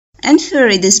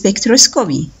infrared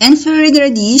spectroscopy. Infrared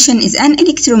radiation is an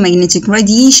electromagnetic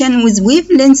radiation with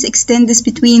wavelengths extends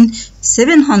between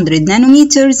 700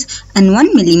 nanometers and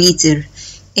 1 millimeter.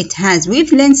 It has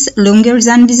wavelengths longer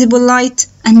than visible light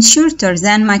and shorter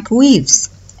than microwaves.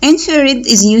 Infrared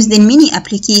is used in many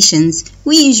applications.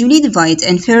 We usually divide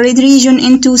infrared region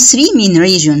into three main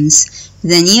regions.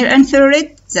 The near infrared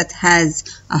that has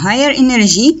a higher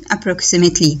energy,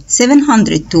 approximately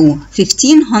 700 to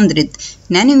 1500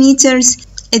 nanometers.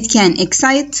 It can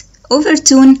excite,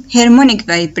 overtone harmonic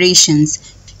vibrations,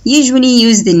 usually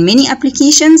used in many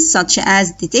applications such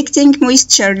as detecting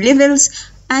moisture levels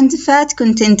and fat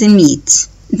content in meat.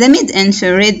 The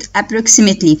mid-infrared,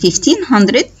 approximately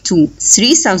 1500 to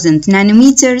 3000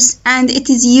 nanometers, and it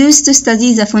is used to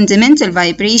study the fundamental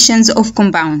vibrations of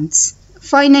compounds.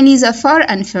 Finally, the far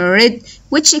infrared,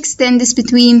 which extends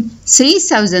between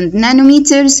 3000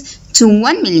 nanometers to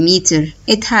 1 millimeter.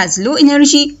 It has low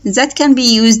energy that can be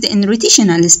used in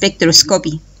rotational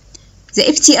spectroscopy. The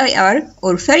FTIR,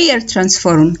 or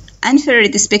Fourier-transform,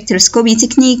 infrared spectroscopy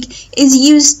technique is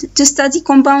used to study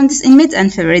compounds in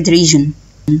mid-infrared region.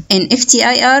 In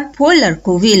FTIR, polar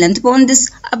covalent bonds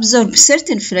absorb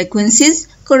certain frequencies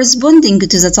corresponding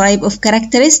to the type of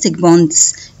characteristic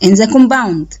bonds in the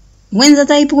compound. When the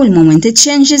dipole moment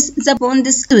changes, the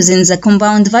bonds within the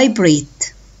compound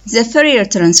vibrate. The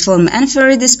Fourier-transform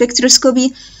infrared spectroscopy,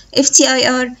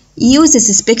 FTIR, uses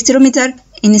a spectrometer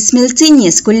in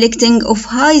simultaneous collecting of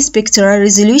high spectral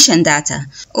resolution data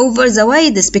over the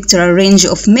wide spectral range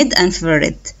of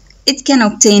mid-infrared. It can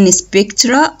obtain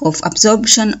spectra of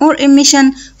absorption or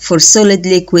emission for solid,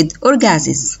 liquid, or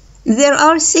gases. There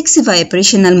are 6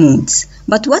 vibrational modes.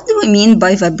 But what do we mean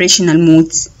by vibrational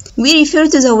modes? We refer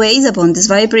to the way the bonds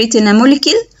vibrate in a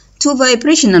molecule to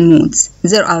vibrational modes.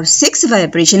 There are 6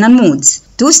 vibrational modes: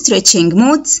 2 stretching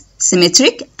modes,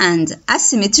 symmetric and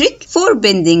asymmetric, 4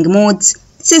 bending modes,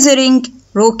 scissoring,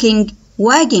 rocking,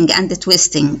 wagging, and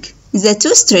twisting. The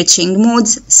 2 stretching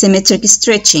modes, symmetric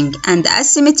stretching and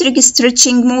asymmetric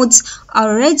stretching modes,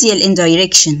 are radial in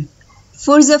direction.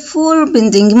 For the 4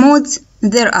 bending modes,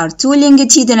 there are 2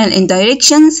 longitudinal in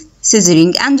directions,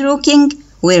 scissoring and rocking,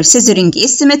 where scissoring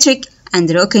is symmetric and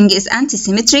rocking is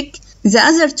antisymmetric. The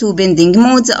other 2 bending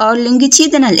modes are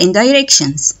longitudinal in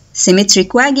directions,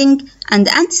 symmetric wagging and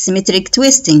antisymmetric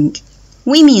twisting.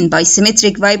 We mean by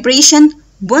symmetric vibration,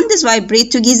 bonds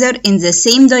vibrate together in the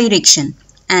same direction,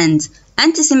 and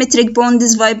antisymmetric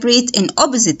bonds vibrate in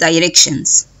opposite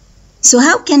directions. So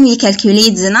how can we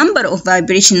calculate the number of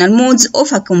vibrational modes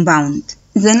of a compound?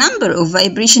 The number of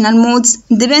vibrational modes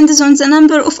depends on the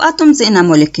number of atoms in a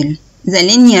molecule. The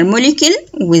linear molecule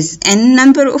with n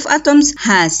number of atoms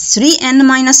has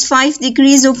 3n-5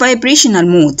 degrees of vibrational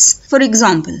modes. For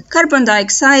example, carbon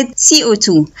dioxide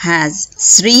CO2 has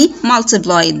 3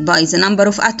 multiplied by the number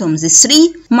of atoms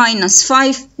 3 minus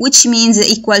 5, which means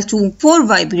equal to 4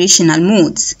 vibrational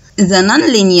modes. The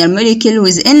nonlinear molecule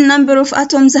with n number of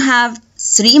atoms have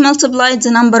 3 multiplied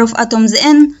the number of atoms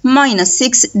n minus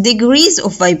 6 degrees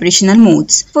of vibrational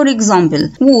modes. For example,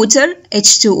 water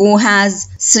H2O has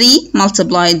 3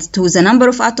 multiplied to the number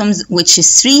of atoms, which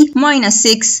is 3 minus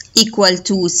 6 equal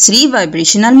to 3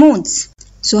 vibrational modes.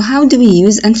 So how do we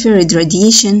use infrared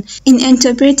radiation in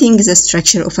interpreting the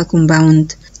structure of a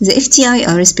compound? The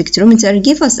FTIR spectrometer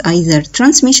gives us either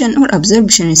transmission or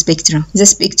absorption spectra. The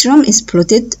spectrum is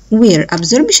plotted where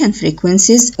absorption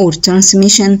frequencies or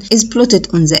transmission is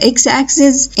plotted on the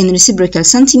x-axis in reciprocal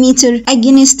centimeter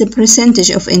against the percentage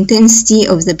of intensity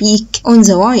of the peak on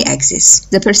the y-axis.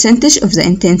 The percentage of the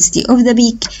intensity of the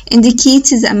peak indicates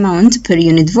the amount per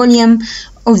unit volume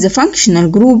of the functional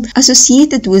group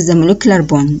associated with the molecular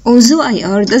bond. Although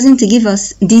IR doesn't give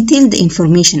us detailed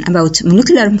information about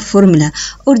molecular formula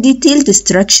or detailed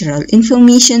structural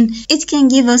information, it can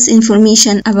give us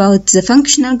information about the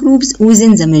functional groups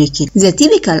within the molecule. The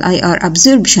typical IR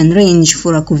absorption range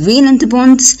for a covalent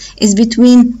bonds is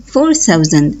between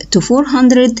 4000 to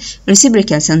 400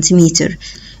 reciprocal centimeter.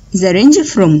 The range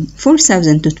from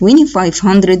 4000 to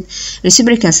 2500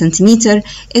 reciprocal centimeter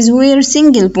is where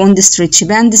single bond stretch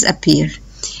bands appear.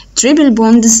 Triple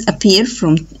bonds appear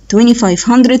from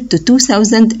 2500 to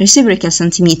 2000 reciprocal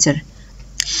centimeter.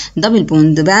 Double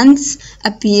bond bands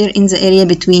appear in the area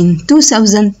between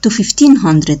 2000 to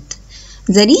 1500.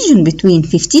 The region between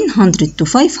 1500 to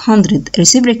 500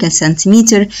 reciprocal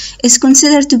centimeter is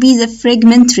considered to be the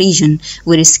fragment region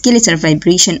where skeletal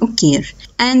vibration occur,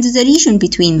 and the region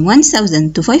between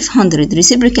 1000 to 500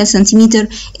 reciprocal centimeter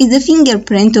is the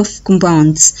fingerprint of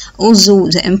compounds. Although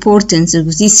the importance of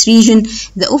this region,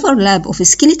 the overlap of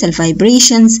skeletal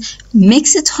vibrations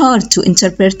makes it hard to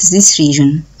interpret this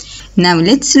region. Now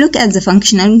let's look at the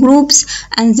functional groups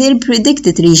and their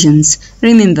predicted regions.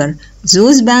 Remember,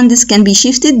 those bands can be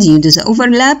shifted due to the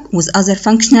overlap with other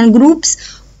functional groups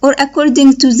or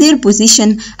according to their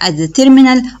position at the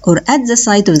terminal or at the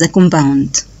site of the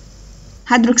compound.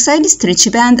 Hydroxide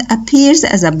stretch band appears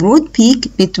as a broad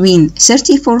peak between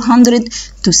 3400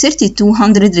 to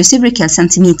 3200 reciprocal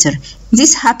centimeter.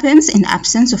 This happens in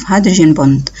absence of hydrogen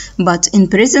bond, but in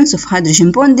presence of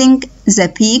hydrogen bonding,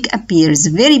 the peak appears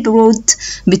very broad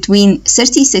between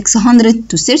 3600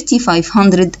 to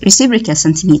 3500 reciprocal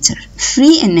centimeter.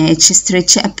 Free NH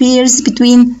stretch appears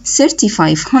between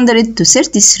 3500 to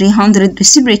 3300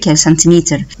 reciprocal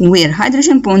centimeter, where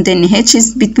hydrogen bond NH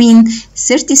is between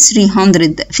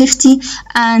 3350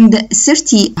 and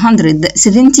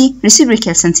 3070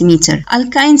 reciprocal centimeter.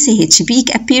 Alkyne CH peak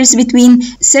appears between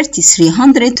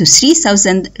 3300 to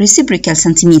 3000 reciprocal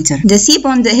centimeter. The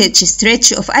C-bond H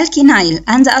stretch of alkenyl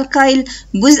and alkyl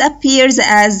both appears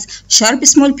as sharp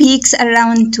small peaks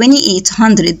around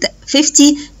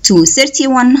 2850 to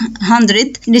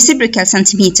 3100 reciprocal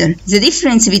centimeter. The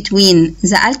difference between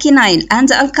the alkenyl and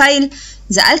the alkyl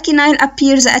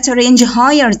appears at a range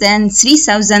higher than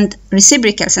 3000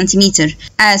 reciprocal centimeter.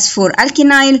 As for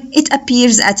alkenyl, it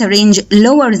appears at a range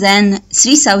lower than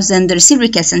 3000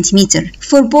 reciprocal centimeter.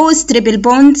 For both triple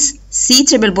bonds, C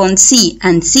triple bond C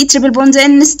and C triple bond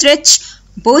N stretch,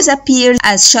 both appear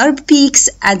as sharp peaks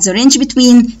at the range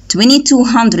between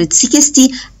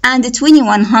 2260 and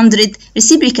 2100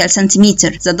 reciprocal centimeter.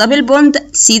 The double bond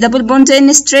C double bond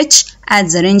N stretch at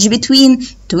the range between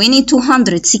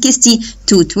 2260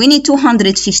 to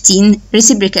 2215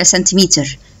 reciprocal centimeter.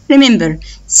 Remember,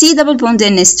 C double bond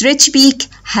N stretch peak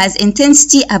has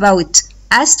intensity about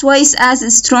twice as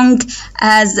strong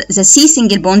as the C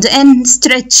single bond N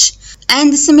stretch.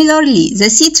 And similarly, the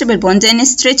C triple bond N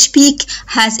stretch peak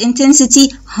has intensity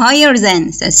higher than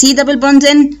the C double bond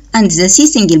N and the C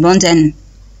single bond N.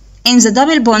 In the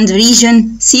double bond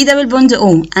region, C double bond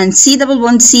O and C double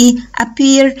bond C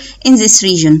appear in this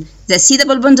region. The C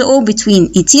double bond O between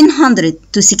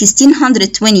 1800 to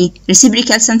 1620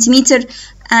 reciprocal centimeter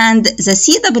and the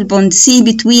C double bond C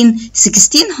between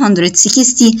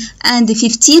 1660 and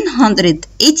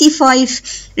 1585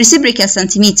 reciprocal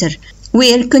centimeter,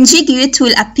 where conjugate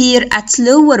will appear at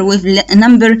lower wavelength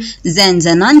number than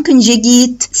the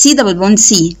non-conjugate C double bond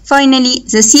C. Finally,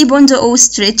 the C bond O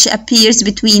stretch appears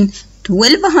between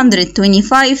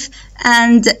 1225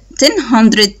 and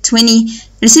 1020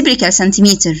 reciprocal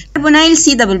centimeter. Carbonyl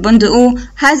C double bond O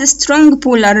has a strong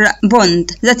polar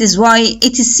bond. That is why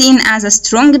it is seen as a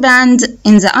strong band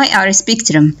in the IR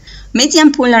spectrum.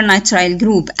 Medium polar nitrile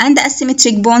group and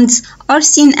asymmetric bonds are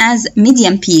seen as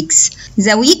medium peaks.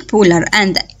 The weak polar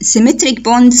and symmetric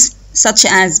bonds, such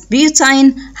as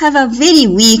butane, have a very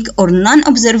weak or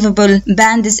non-observable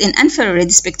bands in infrared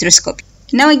spectroscopy.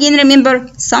 Now again, remember,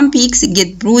 some peaks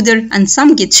get broader and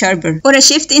some get sharper, or a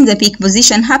shift in the peak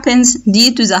position happens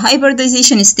due to the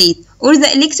hybridization state, or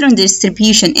the electron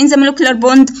distribution in the molecular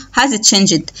bond has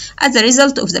changed as a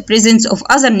result of the presence of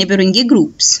other neighboring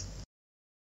groups.